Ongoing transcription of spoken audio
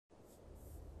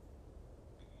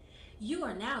You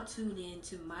are now tuned in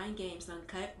to Mind Games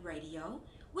Uncut Radio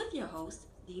with your host,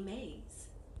 D Mays.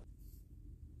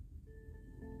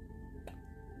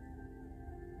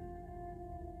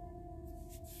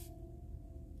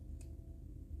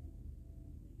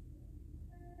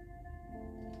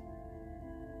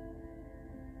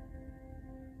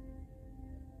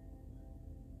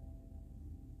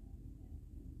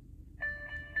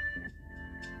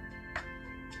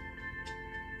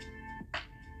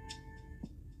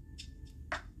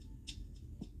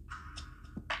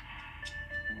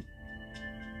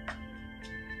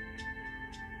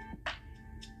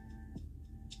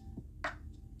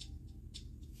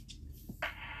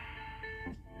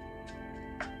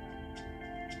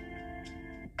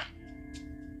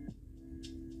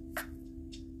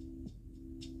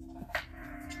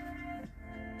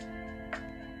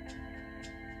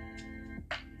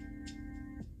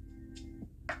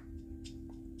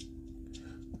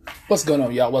 What's going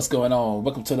on, y'all? What's going on?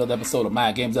 Welcome to another episode of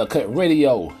Mind Games Uncut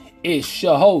Radio. It's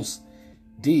your host,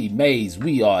 D Mays.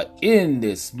 We are in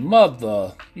this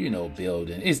building.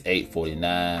 It's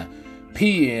 8:49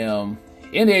 p.m.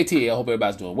 in the ATL. I hope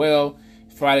everybody's doing well.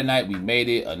 Friday night, we made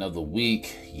it. Another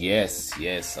week. Yes,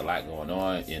 a lot going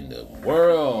on in the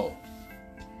world.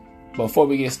 Before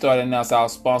we get started, announce our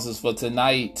sponsors for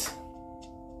tonight.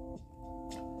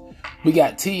 We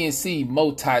got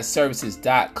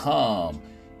TNCMultiservices.com.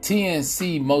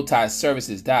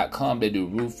 TNCMultiservices.com. They do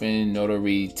roofing,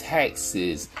 notary,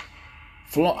 taxes,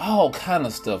 all kind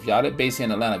of stuff, y'all. They're based in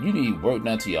Atlanta. If you need work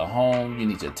done to your home, you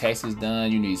need your taxes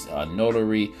done, you need a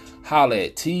notary, holla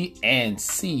at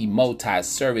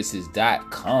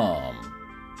TNCMultiservices.com.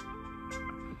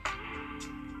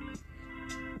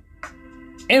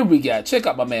 And we got, check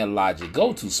out my man Logic.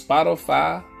 Go to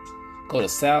Spotify. Go to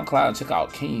SoundCloud and check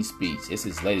out King's Speech. It's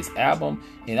his latest album.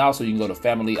 And also you can go to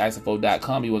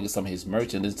FamilyIsopho.com. You want to get some of his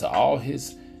merch and listen to all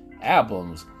his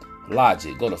albums.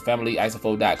 Logic. Go to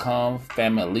FamilyIsopho.com.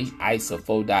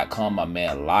 FamilyIsopho.com. My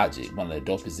man Logic. One of the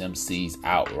dopest MCs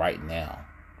out right now.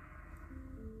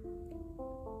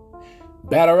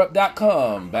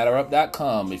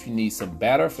 BatterUp.com. If you need some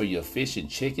batter for your fish and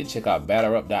chicken, check out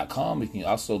BatterUp.com. You can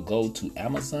also go to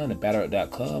Amazon and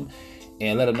BatterUp.com.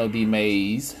 And let them know D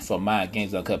Mays from Mind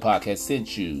Games Uncut Podcast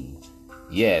sent you.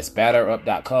 Yes,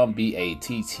 batterup.com,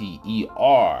 BATTERUPP.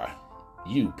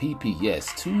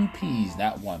 Yes, 2 P's,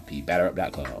 not 1 P.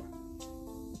 Batterup.com.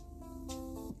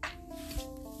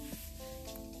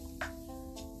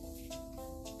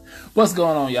 What's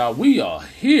going on, y'all? We are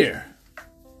here.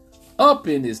 Up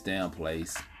in this damn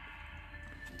place.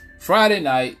 Friday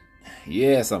night.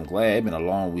 Yes, I'm glad. It's been a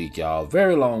long week, y'all.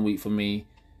 Very long week for me.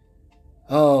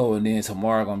 Oh, and then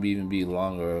tomorrow gonna even be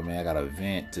longer, man. I got an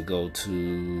event to go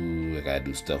to. I gotta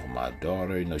do stuff with my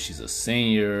daughter. You know, she's a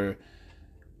senior.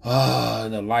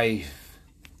 The life.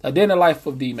 A day in the life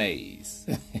of D Mays.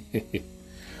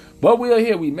 But we are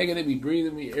here. We making it. We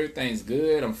breathing. Everything's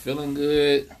good. I'm feeling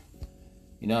good.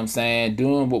 You know what I'm saying?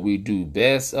 Doing what we do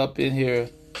best up in here.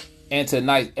 And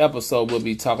tonight's episode, we'll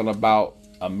be talking about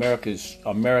America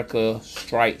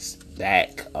Strikes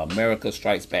Back. America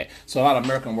Strikes Back. So a lot of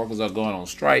American workers are going on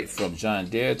strike, from John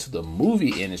Deere to the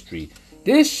movie industry.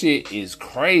 This shit is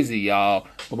crazy, y'all.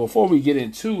 But before we get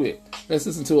into it, let's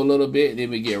listen to a little bit and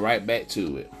then we get right back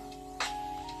to it.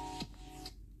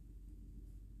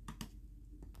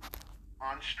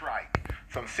 On strike.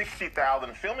 Some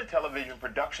 60,000 film and television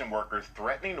production workers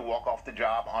threatening to walk off the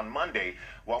job on Monday,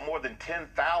 while more than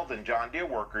 10,000 John Deere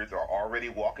workers are already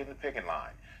walking the picket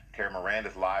line. Terry Miranda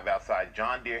is live outside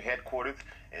John Deere headquarters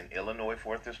in Illinois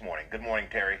for us this morning. Good morning,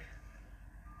 Terry.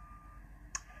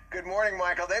 Good morning,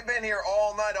 Michael. They've been here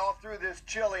all night, all through this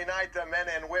chilly night, the men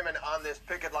and women on this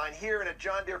picket line here at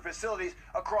John Deere facilities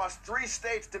across 3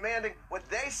 states, demanding what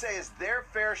they say is their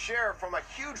fair share from a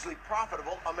hugely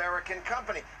profitable American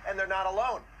company. And they're not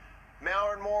alone.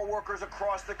 More and more workers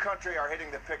across the country are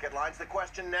hitting the picket lines. The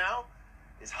question now,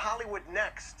 is Hollywood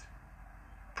next?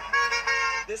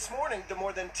 This morning, the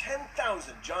more than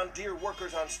 10,000 John Deere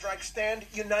workers on strike stand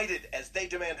united as they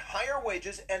demand higher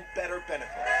wages and better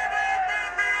benefits.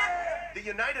 The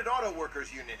United Auto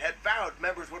Workers Union had vowed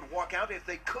members would walk out if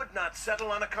they could not settle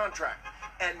on a contract.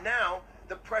 And now,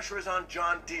 the pressure is on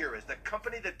John Deere as the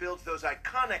company that builds those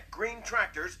iconic green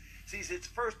tractors sees its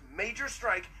first major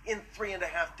strike in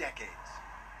 3.5 decades.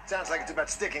 Sounds like it's about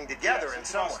sticking together in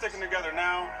some ways. Sticking together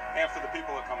now and for the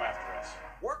people that come after us.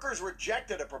 Workers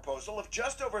rejected a proposal of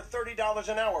just over $30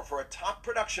 an hour for a top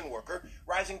production worker,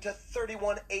 rising to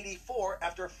 $31.84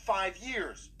 after 5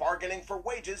 years, bargaining for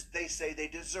wages they say they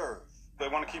deserve. They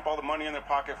want to keep all the money in their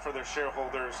pocket for their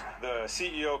shareholders. The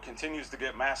CEO continues to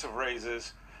get massive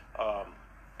raises.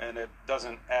 and it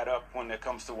doesn't add up when it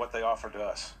comes to what they offer to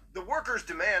us. The workers'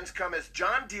 demands come as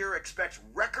John Deere expects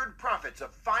record profits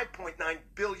of $5.9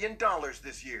 billion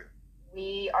this year.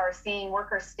 We are seeing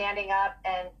workers standing up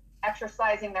and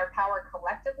exercising their power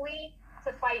collectively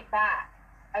to fight back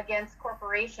against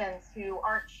corporations who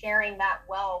aren't sharing that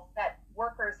wealth that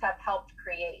workers have helped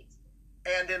create.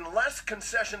 And unless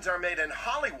concessions are made in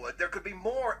Hollywood, there could be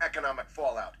more economic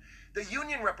fallout. The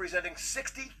union, representing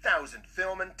 60,000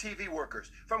 film and TV workers,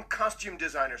 from costume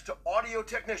designers to audio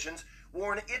technicians,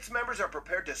 warn its members are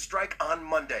prepared to strike on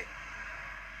Monday.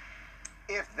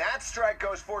 If that strike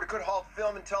goes forward, it could halt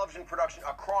film and television production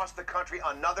across the country,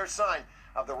 another sign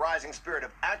of the rising spirit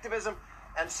of activism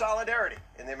and solidarity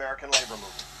in the American labor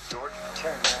movement. George?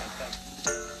 Sure,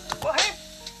 thanks. Well, hey.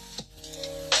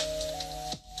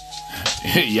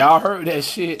 Y'all heard that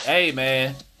shit? Hey,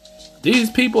 man.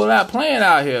 These people are not playing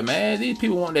out here, man. These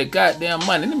people want their goddamn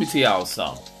money. Let me tell y'all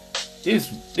something.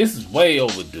 This is way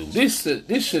overdue. This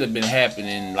should have been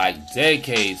happening like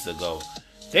decades ago.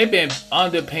 They've been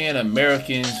underpaying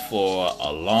Americans for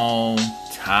a long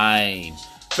time.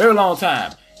 Very long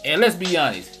time. And let's be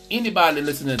honest. Anybody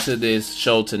listening to this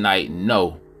show tonight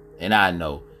know, and I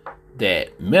know,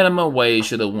 that minimum wage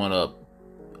should have went up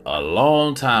a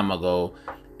long time ago.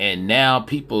 And now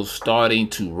people starting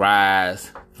to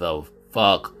rise the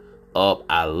fuck up.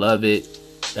 I love it.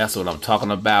 That's what I'm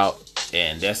talking about.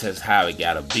 And that's just how it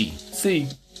gotta be. See,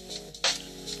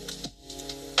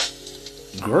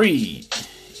 greed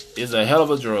is a hell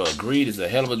of a drug. Greed is a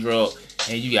hell of a drug.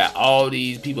 And you got all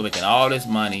these people making all this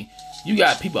money. You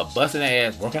got people busting their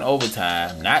ass, working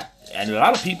overtime. And a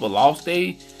lot of people lost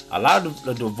a lot of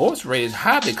the divorce rate is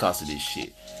high because of this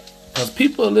shit. Because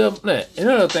people live,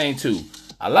 another thing too,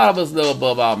 a lot of us live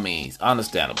above our means.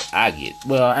 Understandable. I get it.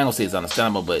 Well, I ain't gonna say it's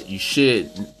understandable, but you should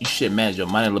manage your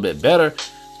money a little bit better.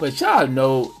 But y'all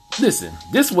know, listen,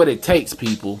 this is what it takes,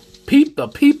 people. The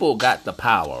people got the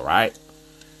power, right?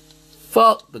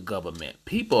 Fuck the government.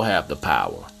 People have the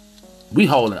power. We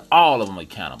holding all of them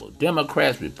accountable.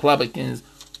 Democrats, Republicans,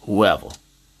 whoever.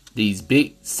 These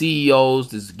big CEOs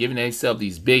just giving themselves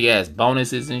these big ass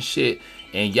bonuses and shit.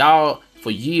 And y'all, for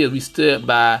years, we stood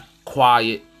by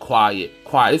quiet.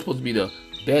 It's supposed to be the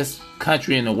best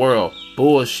country in the world.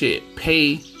 Bullshit.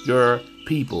 Pay your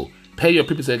people. Pay your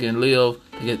people so they can live,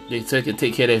 so they can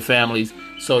take care of their families,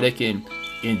 so they can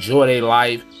enjoy their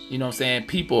life. You know what I'm saying?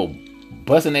 People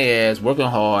busting their ass, working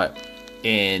hard,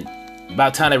 and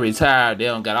by the time they retire, they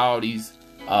don't got all these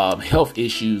health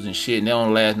issues and shit, and they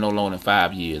don't last no longer than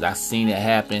 5 years. I seen it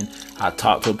happen. I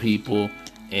talked to people,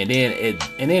 and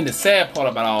then the sad part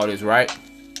about all this, right?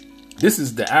 This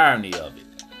is the irony of it.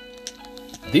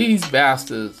 These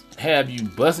bastards have you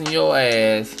busting your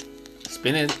ass,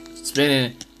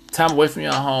 spending time away from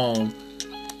your home,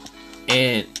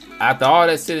 and after all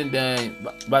that's said and done,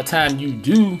 by the time you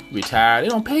do retire, they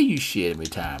don't pay you shit in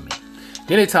retirement.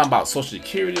 Then they talking about Social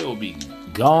Security will be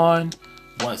gone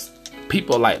once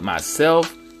people like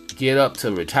myself get up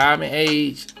to retirement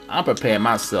age. I'm preparing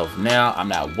myself now. I'm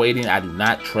not waiting. I do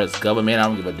not trust government. I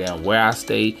don't give a damn where I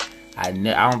stay. I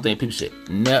don't think people should.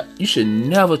 You should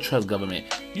never trust government.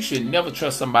 You should never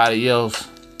trust somebody else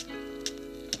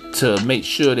to make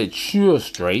sure that you're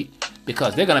straight,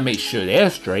 because they're gonna make sure they're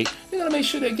straight. They're gonna make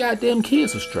sure their goddamn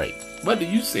kids are straight. What do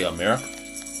you say, America?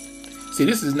 See,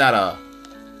 this is not a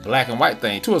black and white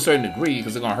thing to a certain degree,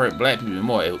 because it's gonna hurt black people even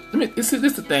more. This is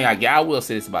the thing I will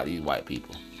say this about these white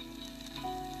people.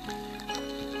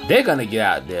 They're gonna get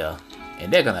out there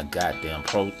and they're gonna goddamn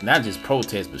not just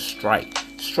protest, but strike.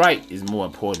 Strike is more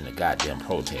important than goddamn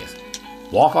protest.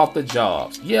 Walk off the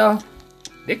jobs. Yeah,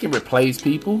 they can replace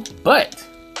people, but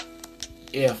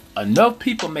if enough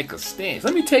people make a stance,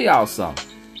 let me tell y'all something.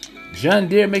 John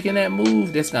Deere making that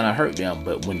move, that's gonna hurt them.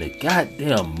 But when the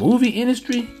goddamn movie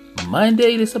industry,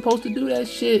 Monday, they're supposed to do that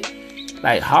shit,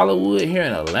 like Hollywood here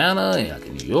in Atlanta and like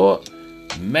in New York,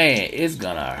 man, it's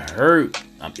gonna hurt.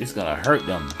 It's gonna hurt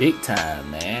them big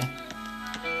time, man.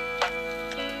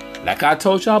 Like I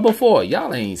told y'all before,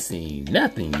 y'all ain't seen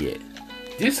nothing yet.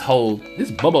 This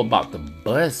bubble about to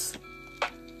bust.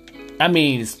 I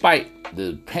mean, despite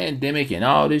the pandemic and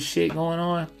all this shit going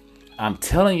on, I'm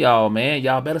telling y'all, man,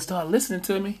 y'all better start listening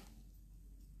to me.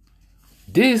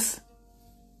 This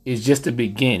is just the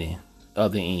beginning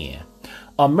of the end.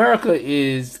 America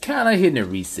is kind of hitting a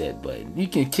reset button. You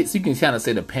can kind of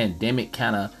say the pandemic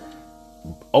kind of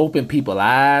opened people's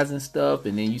eyes and stuff,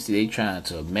 and then you see they trying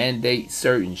to mandate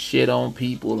certain shit on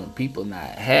people, and people not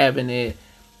having it.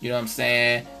 You know what I'm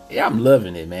saying? Yeah, I'm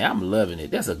loving it, man. I'm loving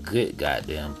it. That's a good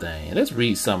goddamn thing. Let's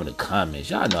read some of the comments.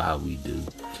 Y'all know how we do.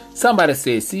 Somebody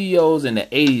said CEOs in the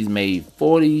 80s made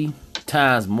 40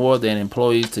 times more than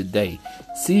employees today.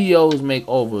 CEOs make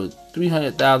over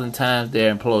 300,000 times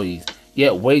their employees,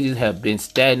 yet wages have been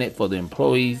stagnant for the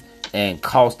employees and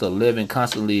cost of living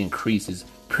constantly increases.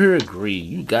 Pure greed.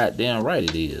 You goddamn right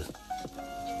it is.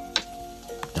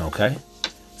 Okay?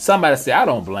 Somebody say, I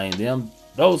don't blame them.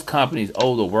 Those companies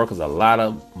owe the workers a lot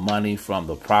of money from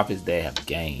the profits they have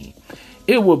gained.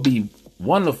 It would be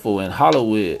wonderful in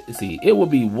Hollywood. It would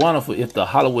be wonderful if the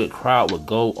Hollywood crowd would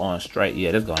go on strike.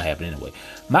 Yeah, that's gonna happen anyway.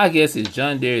 My guess is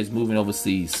John Deere is moving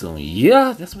overseas soon.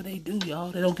 Yeah, that's what they do,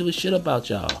 y'all. They don't give a shit about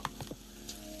y'all.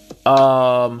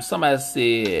 Somebody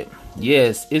said,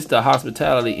 yes, it's the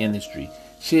hospitality industry.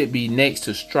 Should be next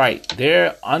to strike.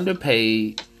 They're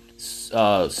underpaid.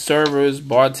 Servers,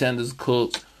 bartenders,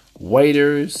 cooks,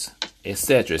 waiters,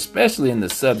 etc., especially in the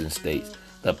southern states.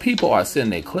 The people are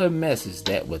sending a clear message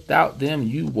that without them,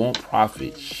 you won't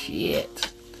profit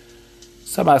shit.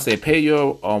 Somebody say, pay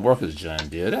your workers, John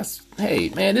Deere. Hey,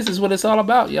 man, this is what it's all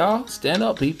about, y'all. Stand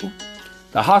up, people.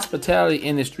 The hospitality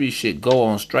industry should go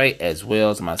on strike as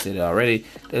well. Somebody said it already.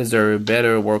 They deserve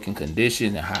better working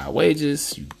conditions and higher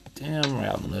wages. You damn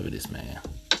right, I'm loving this, man.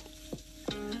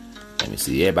 Let me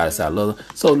see. Everybody say I love them.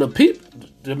 So the people,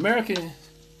 the American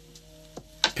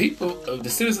people, the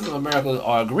citizens of America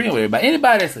are agreeing with everybody.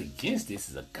 Anybody that's against this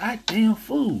is a goddamn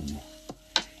fool.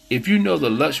 If you know the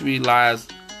luxury lives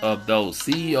of those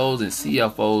CEOs and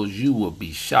CFOs, you will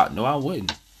be shocked. No, I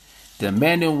wouldn't.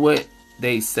 Demanding what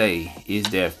they say is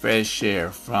their fair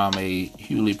share from a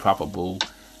hugely profitable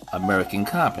American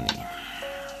company.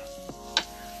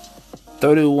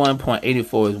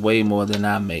 31.84 is way more than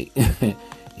I make.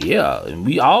 Yeah, and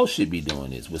we all should be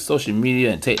doing this. With social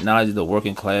media and technology, the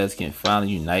working class can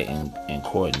finally unite and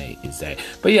coordinate. Exactly.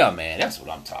 But yeah, man, that's what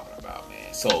I'm talking about,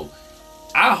 man. So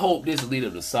I hope this leads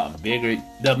up to something bigger.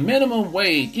 The minimum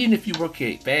wage, even if you work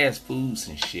at fast foods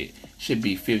and shit, should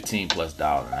be $15+ an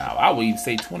hour. I would even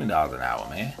say $20 an hour,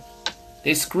 man.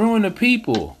 They're screwing the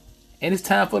people, and it's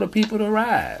time for the people to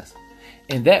rise.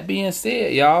 And that being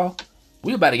said, y'all,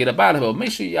 we're about to get up out of here.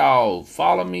 Make sure y'all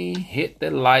follow me, hit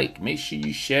the like, make sure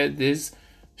you share this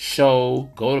show.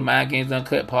 Go to Mind Games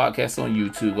Uncut Podcast on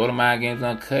YouTube. Go to Mind Games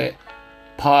Uncut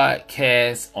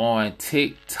Podcast on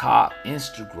TikTok,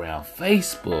 Instagram,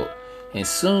 Facebook. And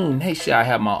soon, next year, I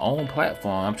have my own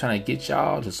platform. I'm trying to get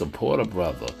y'all to support a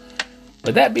brother.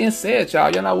 But that being said,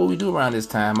 y'all know what we do around this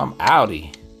time. I'm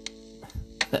outie.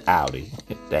 Outie.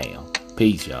 Damn.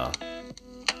 Peace, y'all.